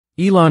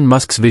Elon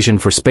Musk's vision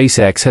for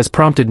SpaceX has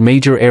prompted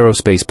major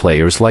aerospace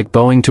players like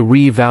Boeing to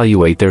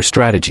reevaluate their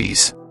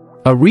strategies.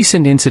 A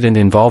recent incident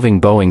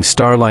involving Boeing's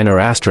Starliner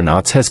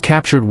astronauts has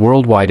captured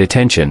worldwide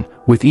attention,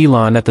 with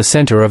Elon at the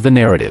center of the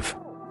narrative.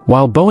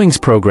 While Boeing's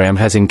program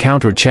has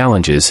encountered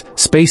challenges,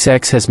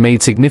 SpaceX has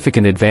made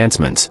significant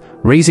advancements,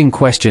 raising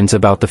questions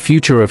about the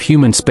future of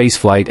human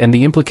spaceflight and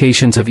the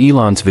implications of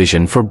Elon's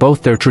vision for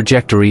both their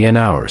trajectory and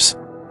ours.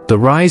 The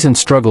rise and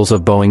struggles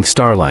of Boeing's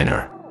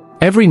Starliner.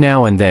 Every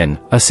now and then,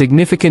 a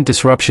significant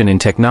disruption in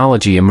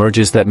technology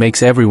emerges that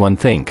makes everyone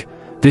think,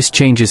 this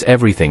changes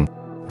everything.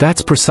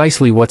 That's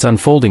precisely what's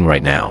unfolding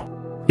right now.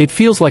 It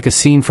feels like a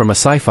scene from a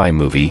sci-fi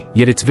movie,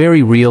 yet it's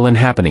very real and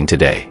happening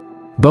today.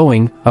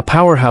 Boeing, a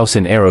powerhouse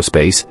in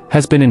aerospace,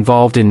 has been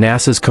involved in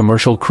NASA's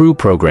Commercial Crew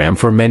program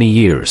for many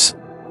years.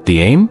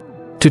 The aim?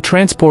 To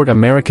transport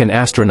American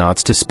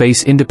astronauts to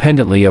space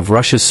independently of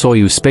Russia's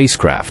Soyuz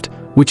spacecraft,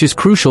 which is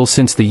crucial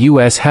since the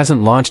US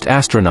hasn't launched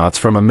astronauts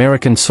from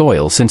American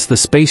soil since the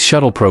Space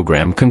Shuttle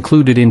program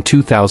concluded in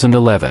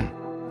 2011.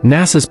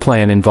 NASA's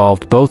plan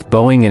involved both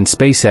Boeing and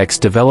SpaceX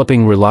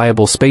developing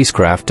reliable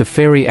spacecraft to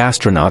ferry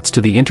astronauts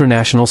to the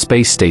International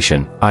Space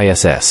Station,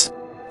 ISS.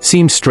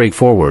 Seems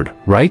straightforward,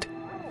 right?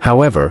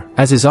 However,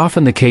 as is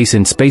often the case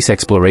in space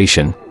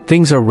exploration,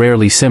 things are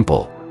rarely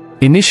simple.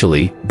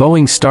 Initially,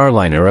 Boeing's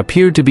Starliner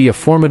appeared to be a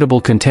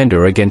formidable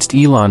contender against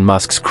Elon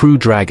Musk's Crew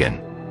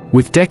Dragon.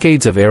 With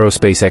decades of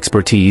aerospace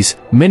expertise,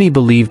 many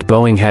believed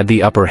Boeing had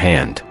the upper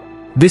hand.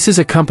 This is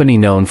a company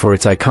known for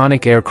its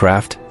iconic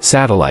aircraft,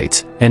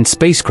 satellites, and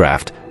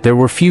spacecraft. There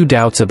were few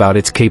doubts about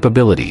its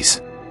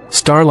capabilities.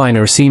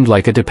 Starliner seemed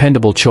like a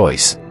dependable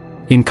choice.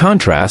 In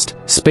contrast,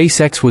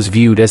 SpaceX was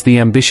viewed as the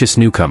ambitious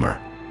newcomer.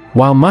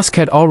 While Musk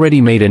had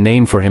already made a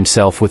name for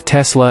himself with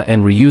Tesla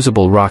and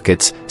reusable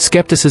rockets,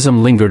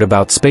 skepticism lingered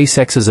about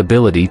SpaceX's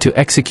ability to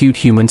execute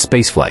human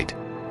spaceflight.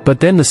 But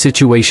then the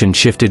situation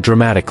shifted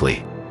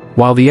dramatically.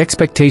 While the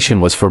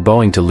expectation was for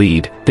Boeing to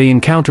lead, they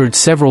encountered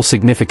several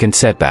significant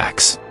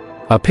setbacks.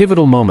 A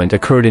pivotal moment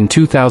occurred in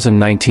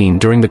 2019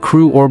 during the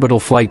Crew orbital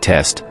flight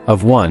test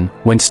of one,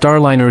 when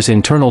Starliner's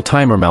internal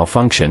timer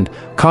malfunctioned,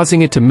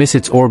 causing it to miss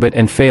its orbit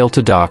and fail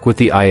to dock with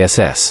the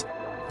ISS.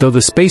 Though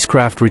the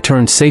spacecraft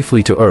returned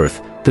safely to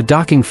Earth, the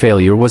docking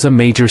failure was a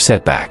major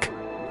setback.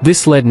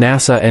 This led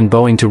NASA and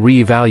Boeing to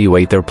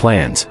reevaluate their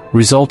plans,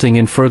 resulting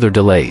in further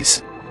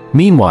delays.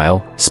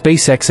 Meanwhile,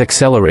 SpaceX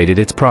accelerated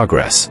its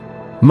progress.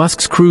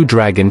 Musk's Crew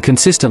Dragon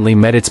consistently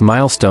met its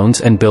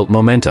milestones and built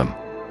momentum.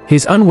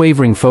 His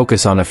unwavering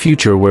focus on a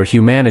future where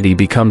humanity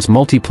becomes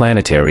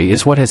multiplanetary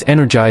is what has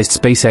energized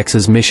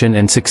SpaceX's mission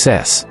and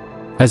success.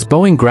 As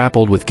Boeing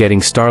grappled with getting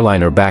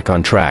Starliner back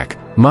on track,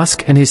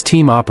 Musk and his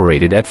team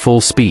operated at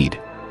full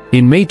speed.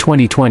 In May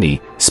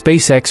 2020,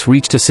 SpaceX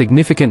reached a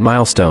significant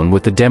milestone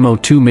with the Demo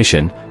 2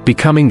 mission,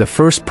 becoming the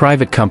first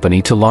private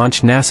company to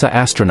launch NASA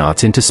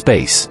astronauts into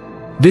space.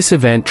 This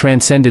event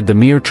transcended the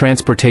mere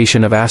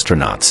transportation of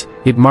astronauts.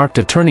 It marked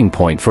a turning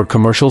point for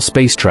commercial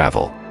space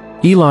travel.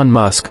 Elon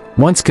Musk,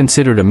 once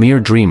considered a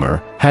mere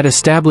dreamer, had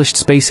established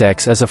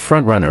SpaceX as a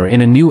frontrunner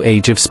in a new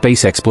age of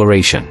space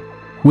exploration.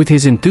 With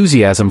his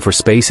enthusiasm for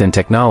space and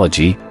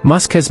technology,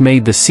 Musk has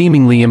made the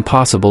seemingly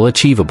impossible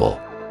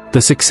achievable.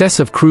 The success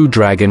of Crew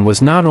Dragon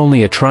was not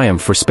only a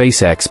triumph for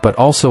SpaceX but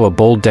also a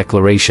bold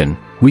declaration: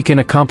 we can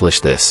accomplish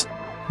this.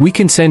 We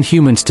can send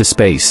humans to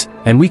space,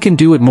 and we can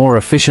do it more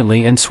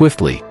efficiently and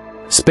swiftly.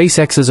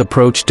 SpaceX's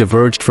approach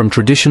diverged from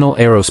traditional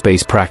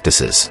aerospace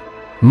practices.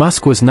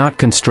 Musk was not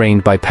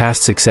constrained by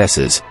past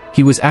successes,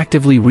 he was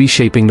actively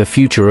reshaping the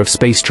future of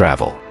space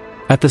travel.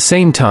 At the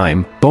same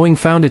time, Boeing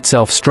found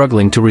itself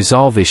struggling to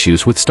resolve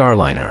issues with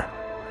Starliner.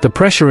 The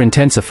pressure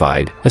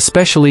intensified,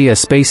 especially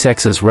as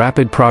SpaceX's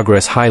rapid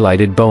progress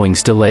highlighted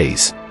Boeing's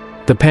delays.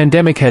 The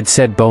pandemic had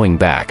set Boeing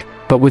back,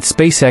 but with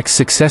SpaceX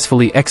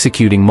successfully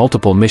executing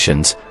multiple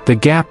missions, the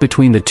gap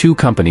between the two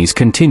companies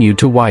continued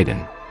to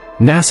widen.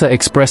 NASA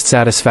expressed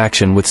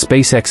satisfaction with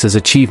SpaceX's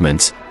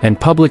achievements,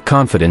 and public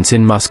confidence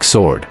in Musk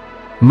soared.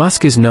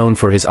 Musk is known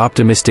for his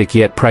optimistic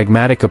yet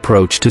pragmatic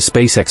approach to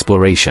space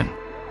exploration.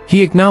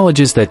 He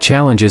acknowledges that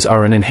challenges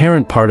are an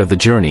inherent part of the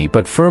journey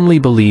but firmly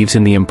believes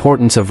in the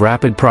importance of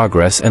rapid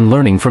progress and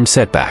learning from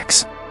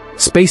setbacks.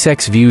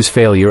 SpaceX views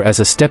failure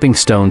as a stepping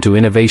stone to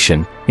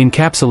innovation,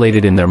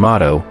 encapsulated in their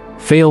motto,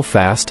 "Fail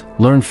fast,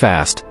 learn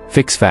fast,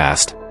 fix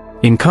fast."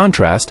 In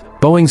contrast,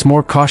 Boeing's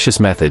more cautious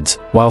methods,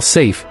 while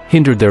safe,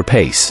 hindered their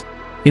pace.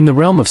 In the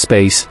realm of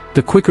space,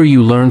 the quicker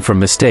you learn from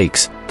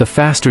mistakes, the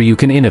faster you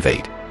can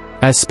innovate.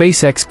 As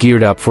SpaceX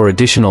geared up for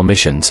additional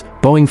missions,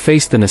 Boeing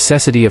faced the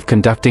necessity of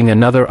conducting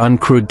another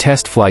uncrewed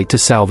test flight to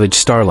salvage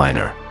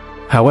Starliner.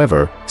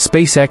 However,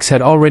 SpaceX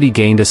had already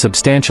gained a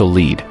substantial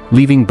lead,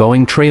 leaving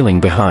Boeing trailing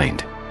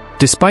behind.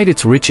 Despite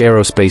its rich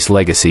aerospace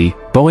legacy,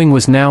 Boeing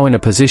was now in a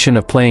position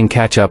of playing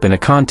catch-up in a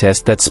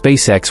contest that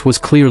SpaceX was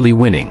clearly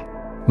winning.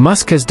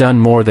 Musk has done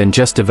more than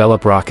just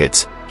develop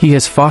rockets. He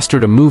has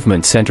fostered a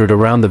movement centered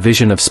around the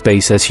vision of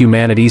space as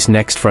humanity's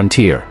next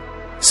frontier.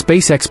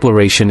 Space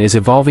exploration is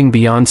evolving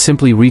beyond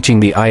simply reaching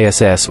the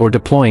ISS or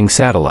deploying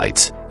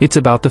satellites. It's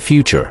about the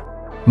future.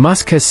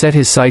 Musk has set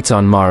his sights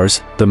on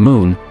Mars, the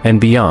Moon,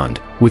 and beyond,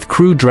 with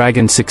Crew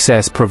Dragon's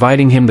success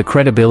providing him the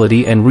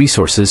credibility and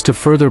resources to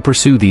further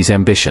pursue these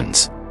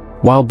ambitions.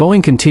 While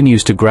Boeing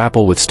continues to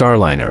grapple with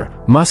Starliner,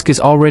 Musk is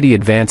already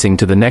advancing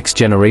to the next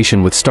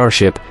generation with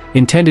Starship,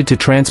 intended to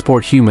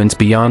transport humans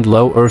beyond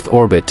low Earth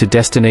orbit to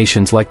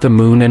destinations like the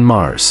Moon and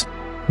Mars.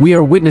 We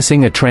are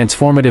witnessing a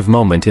transformative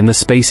moment in the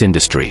space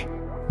industry.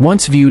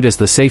 Once viewed as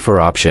the safer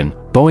option,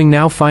 Boeing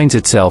now finds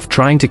itself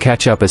trying to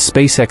catch up as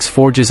SpaceX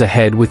forges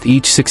ahead with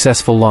each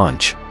successful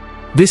launch.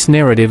 This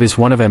narrative is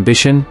one of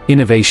ambition,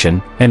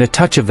 innovation, and a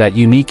touch of that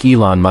unique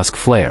Elon Musk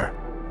flair.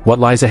 What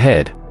lies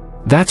ahead?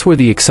 That's where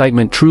the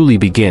excitement truly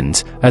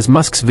begins, as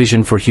Musk's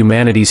vision for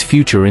humanity's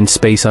future in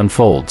space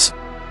unfolds.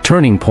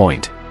 Turning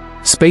point.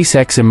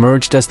 SpaceX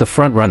emerged as the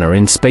frontrunner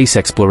in space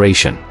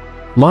exploration.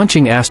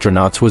 Launching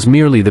astronauts was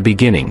merely the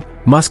beginning.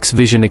 Musk's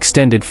vision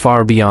extended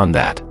far beyond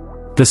that.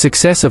 The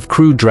success of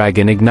Crew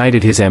Dragon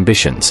ignited his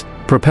ambitions,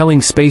 propelling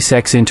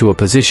SpaceX into a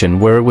position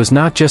where it was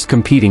not just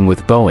competing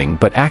with Boeing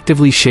but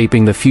actively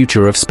shaping the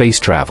future of space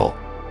travel.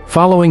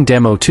 Following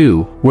Demo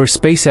 2, where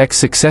SpaceX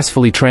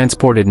successfully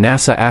transported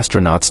NASA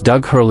astronauts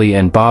Doug Hurley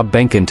and Bob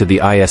Behnken to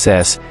the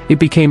ISS, it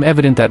became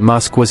evident that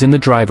Musk was in the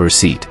driver's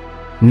seat.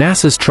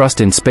 NASA's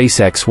trust in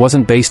SpaceX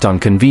wasn't based on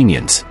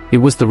convenience, it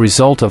was the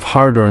result of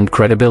hard-earned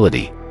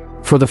credibility.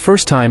 For the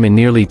first time in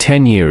nearly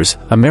 10 years,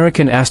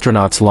 American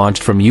astronauts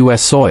launched from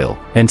US soil,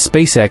 and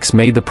SpaceX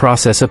made the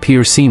process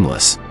appear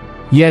seamless.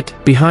 Yet,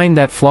 behind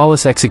that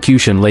flawless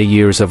execution lay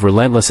years of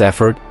relentless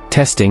effort,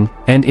 testing,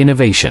 and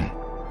innovation.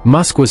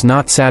 Musk was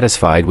not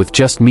satisfied with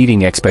just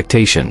meeting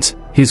expectations.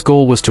 His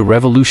goal was to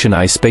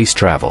revolutionize space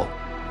travel.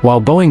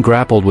 While Boeing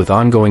grappled with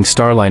ongoing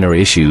Starliner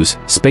issues,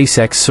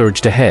 SpaceX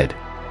surged ahead.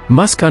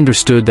 Musk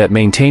understood that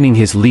maintaining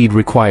his lead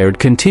required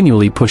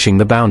continually pushing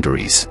the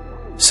boundaries.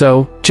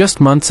 So,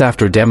 just months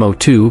after Demo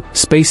 2,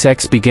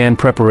 SpaceX began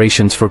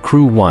preparations for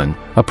Crew 1,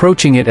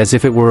 approaching it as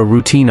if it were a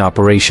routine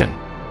operation.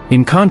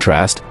 In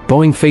contrast,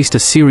 Boeing faced a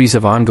series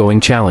of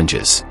ongoing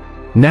challenges.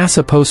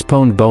 NASA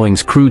postponed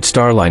Boeing's crewed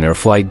Starliner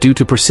flight due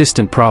to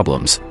persistent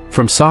problems.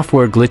 From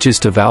software glitches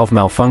to valve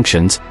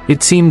malfunctions,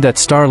 it seemed that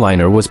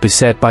Starliner was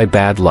beset by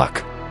bad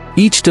luck.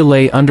 Each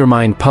delay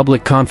undermined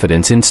public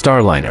confidence in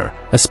Starliner,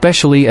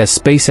 especially as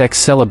SpaceX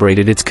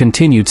celebrated its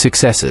continued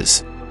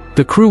successes.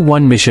 The Crew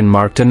 1 mission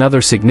marked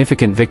another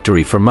significant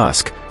victory for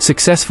Musk,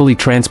 successfully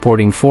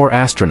transporting 4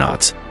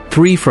 astronauts,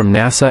 3 from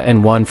NASA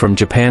and 1 from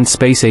Japan's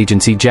space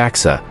agency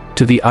JAXA,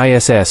 to the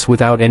ISS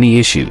without any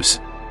issues.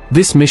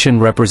 This mission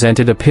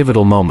represented a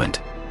pivotal moment.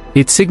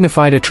 It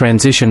signified a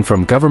transition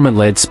from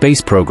government-led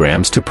space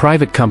programs to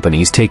private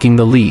companies taking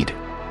the lead.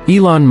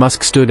 Elon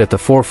Musk stood at the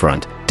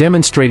forefront,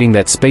 demonstrating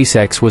that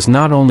SpaceX was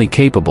not only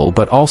capable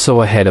but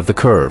also ahead of the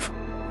curve.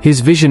 His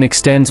vision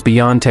extends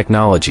beyond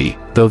technology,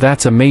 though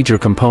that's a major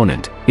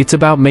component. It's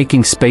about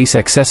making space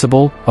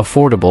accessible,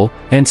 affordable,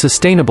 and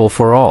sustainable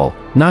for all,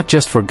 not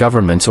just for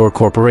governments or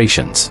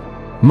corporations.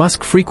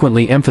 Musk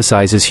frequently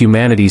emphasizes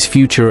humanity's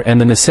future and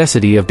the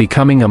necessity of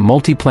becoming a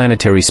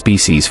multiplanetary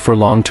species for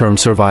long-term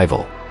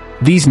survival.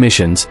 These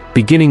missions,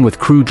 beginning with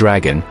Crew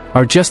Dragon,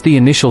 are just the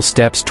initial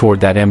steps toward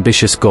that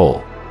ambitious goal.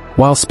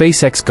 While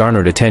SpaceX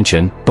garnered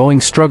attention,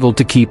 Boeing struggled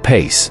to keep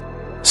pace.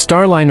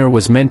 Starliner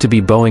was meant to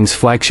be Boeing's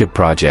flagship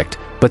project,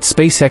 but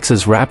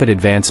SpaceX's rapid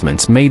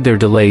advancements made their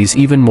delays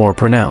even more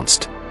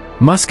pronounced.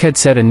 Musk had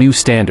set a new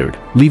standard,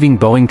 leaving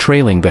Boeing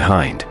trailing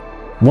behind.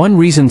 One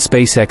reason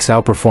SpaceX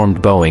outperformed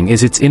Boeing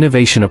is its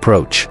innovation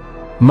approach.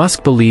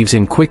 Musk believes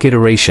in quick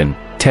iteration,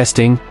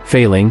 testing,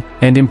 failing,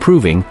 and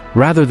improving,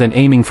 rather than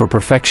aiming for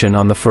perfection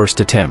on the first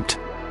attempt.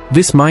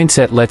 This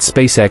mindset lets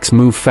SpaceX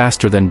move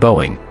faster than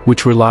Boeing,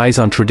 which relies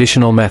on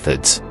traditional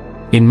methods.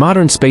 In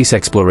modern space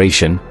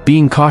exploration,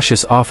 being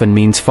cautious often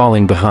means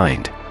falling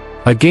behind.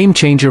 A game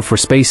changer for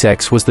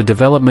SpaceX was the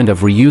development of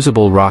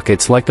reusable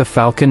rockets like the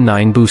Falcon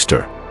 9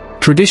 booster.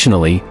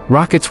 Traditionally,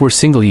 rockets were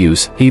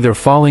single-use, either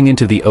falling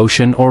into the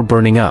ocean or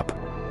burning up.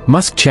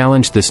 Musk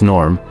challenged this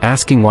norm,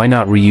 asking why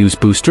not reuse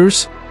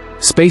boosters?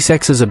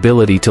 SpaceX's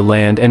ability to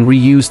land and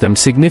reuse them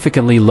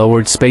significantly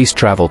lowered space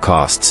travel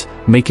costs,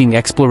 making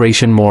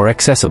exploration more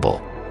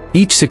accessible.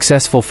 Each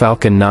successful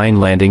Falcon 9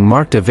 landing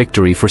marked a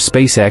victory for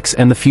SpaceX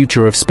and the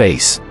future of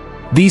space.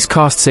 These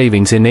cost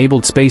savings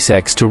enabled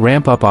SpaceX to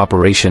ramp up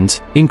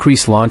operations,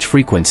 increase launch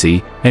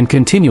frequency, and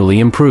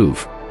continually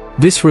improve.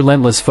 This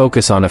relentless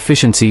focus on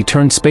efficiency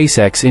turned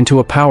SpaceX into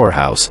a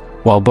powerhouse,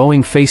 while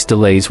Boeing faced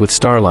delays with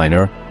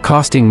Starliner,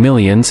 costing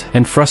millions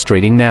and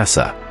frustrating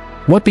NASA.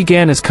 What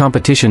began as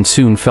competition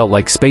soon felt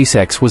like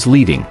SpaceX was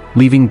leading,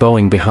 leaving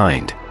Boeing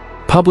behind.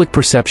 Public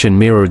perception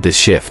mirrored this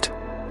shift.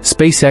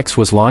 SpaceX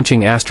was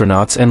launching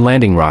astronauts and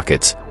landing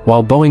rockets,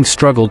 while Boeing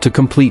struggled to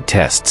complete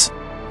tests.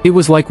 It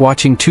was like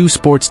watching two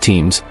sports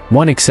teams,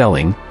 one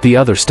excelling, the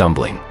other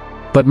stumbling.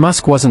 But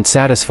Musk wasn't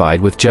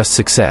satisfied with just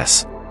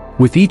success.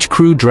 With each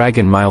Crew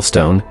Dragon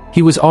milestone,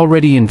 he was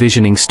already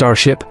envisioning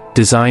Starship,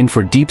 designed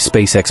for deep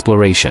space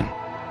exploration.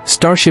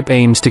 Starship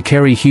aims to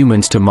carry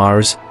humans to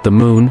Mars, the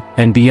Moon,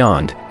 and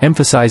beyond,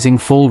 emphasizing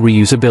full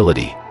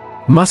reusability.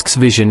 Musk's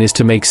vision is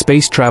to make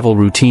space travel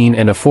routine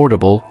and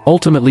affordable,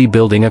 ultimately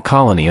building a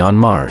colony on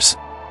Mars.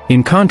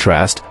 In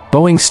contrast,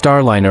 Boeing's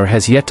Starliner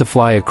has yet to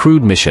fly a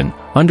crewed mission,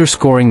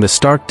 underscoring the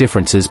stark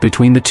differences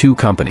between the two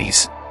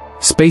companies.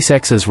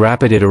 SpaceX's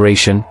rapid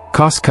iteration,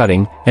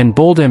 cost-cutting, and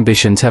bold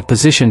ambitions have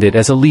positioned it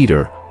as a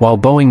leader, while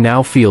Boeing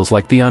now feels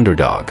like the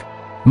underdog.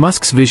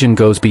 Musk's vision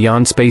goes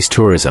beyond space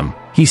tourism.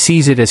 He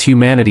sees it as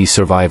humanity's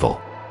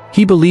survival.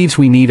 He believes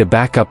we need a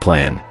backup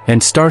plan,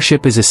 and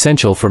Starship is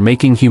essential for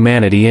making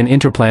humanity an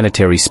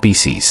interplanetary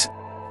species.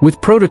 With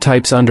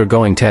prototypes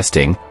undergoing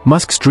testing,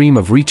 Musk's dream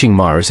of reaching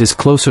Mars is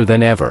closer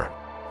than ever.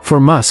 For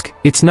Musk,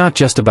 it's not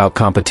just about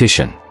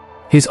competition.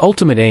 His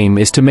ultimate aim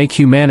is to make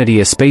humanity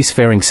a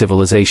spacefaring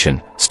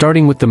civilization,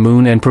 starting with the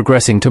Moon and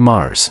progressing to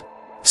Mars.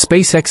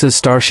 SpaceX's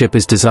Starship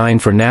is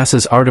designed for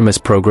NASA's Artemis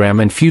program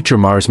and future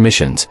Mars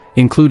missions,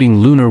 including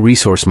lunar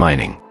resource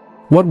mining.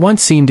 What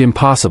once seemed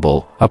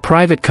impossible, a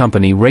private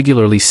company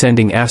regularly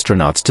sending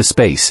astronauts to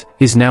space,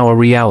 is now a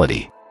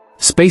reality.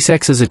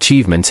 SpaceX's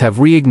achievements have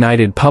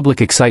reignited public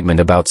excitement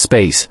about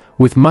space,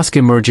 with Musk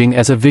emerging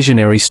as a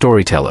visionary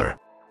storyteller.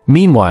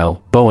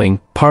 Meanwhile, Boeing,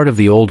 part of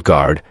the old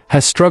guard,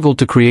 has struggled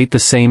to create the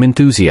same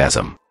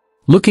enthusiasm.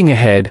 Looking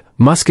ahead,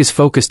 Musk is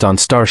focused on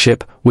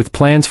Starship, with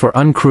plans for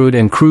uncrewed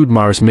and crewed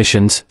Mars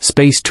missions,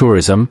 space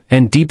tourism,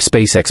 and deep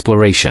space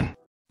exploration.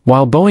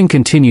 While Boeing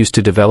continues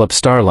to develop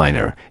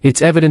Starliner,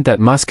 it's evident that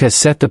Musk has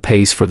set the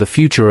pace for the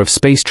future of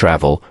space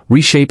travel,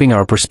 reshaping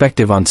our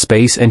perspective on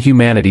space and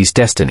humanity's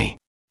destiny.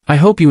 I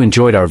hope you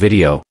enjoyed our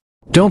video.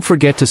 Don't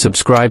forget to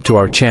subscribe to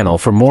our channel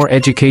for more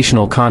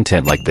educational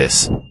content like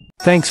this.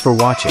 Thanks for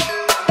watching.